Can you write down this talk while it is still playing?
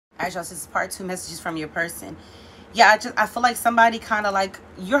All right, y'all, this is part 2, messages from your person. Yeah, I feel like somebody kind of like,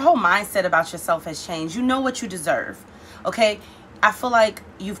 your whole mindset about yourself has changed. You know what you deserve, okay? I feel like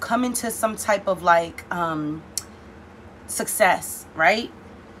you've come into some type of like success, right?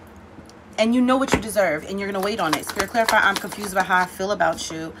 And you know what you deserve, and you're going to wait on it. Spirit, clarify, I'm confused about how I feel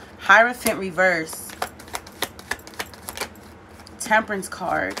about you. Hierophant reverse. Temperance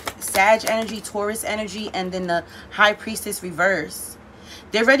card. Sag energy, Taurus energy, and then the High Priestess reverse.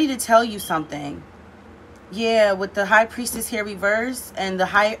 They're ready to tell you something. Yeah, with the High Priestess here reverse and the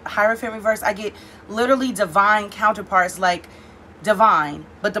Hierophant reverse, I get literally divine counterparts, like divine.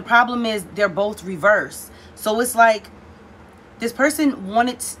 But the problem is they're both reverse. So it's like this person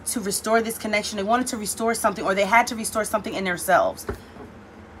wanted to restore this connection. They wanted to restore something, or they had to restore something in themselves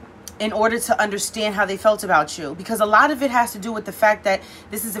in order to understand how they felt about you. Because a lot of it has to do with the fact that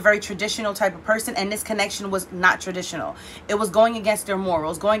this is a very traditional type of person, and this connection was not traditional. It was going against their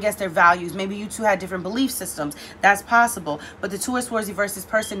morals, going against their values. Maybe you two had different belief systems. That's possible. But the Two of Swords reverse, this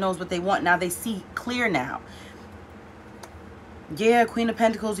person knows what they want now. They see clear now. Yeah, Queen of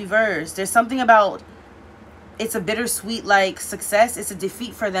Pentacles reverse. There's something about, it's a bittersweet like success. It's a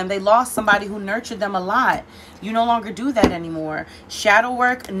defeat for them. They lost somebody who nurtured them a lot. You no longer do that anymore. Shadow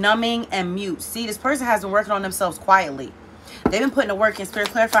work, numbing, and mute. See, this person has been working on themselves quietly. They've been putting the work in. Spirit,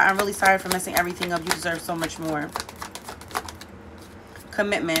 clarify, I'm really sorry for messing everything up. You deserve so much more.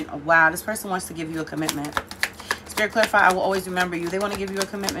 Commitment. Wow, this person wants to give you a commitment. Spirit, clarify, I will always remember you. They want to give you a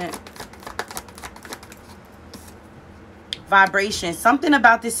commitment. Vibration. Something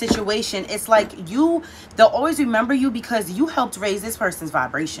about this situation, it's like they'll always remember you because you helped raise this person's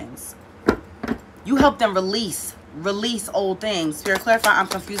vibrations. You helped them release old things. Spirit, clarify, I'm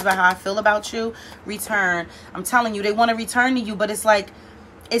confused about how I feel about you. Return. I'm telling you, they want to return to you, but it's like,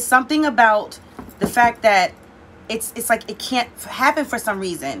 it's something about the fact that it's like it can't happen for some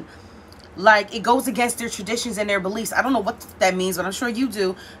reason. Like it goes against their traditions and their beliefs. I don't know what that means, but I'm sure you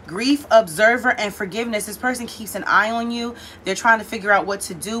do. Grief, observer, and forgiveness. This person keeps an eye on you. They're trying to figure out what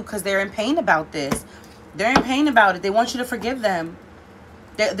to do because they're in pain about this. They're in pain about it. They want you to forgive them.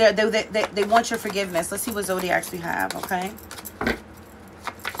 They want your forgiveness. Let's see what zodiacs we have, okay?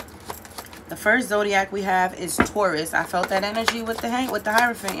 The first zodiac we have is Taurus. I felt that energy with the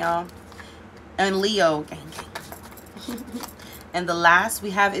Hierophant, y'all. And Leo. Gang, gang. And the last we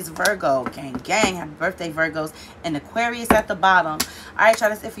have is Virgo. Gang, gang. Happy birthday, Virgos. And Aquarius at the bottom. All right, y'all.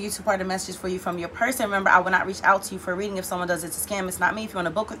 That's it for you. Two-part message for you from your person. Remember, I will not reach out to you for a reading. If someone does, it's a scam. It's not me. If you want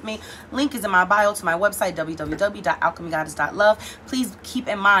to book with me, link is in my bio to my website, www.alchemygoddess.love. Please keep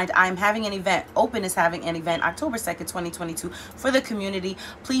in mind, I am having an event. Open is having an event October 2nd, 2022 for the community.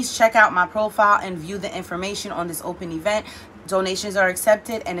 Please check out my profile and view the information on this open event. Donations are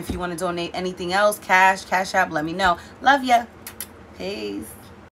accepted. And if you want to donate anything else, cash app, let me know. Love ya. Peace.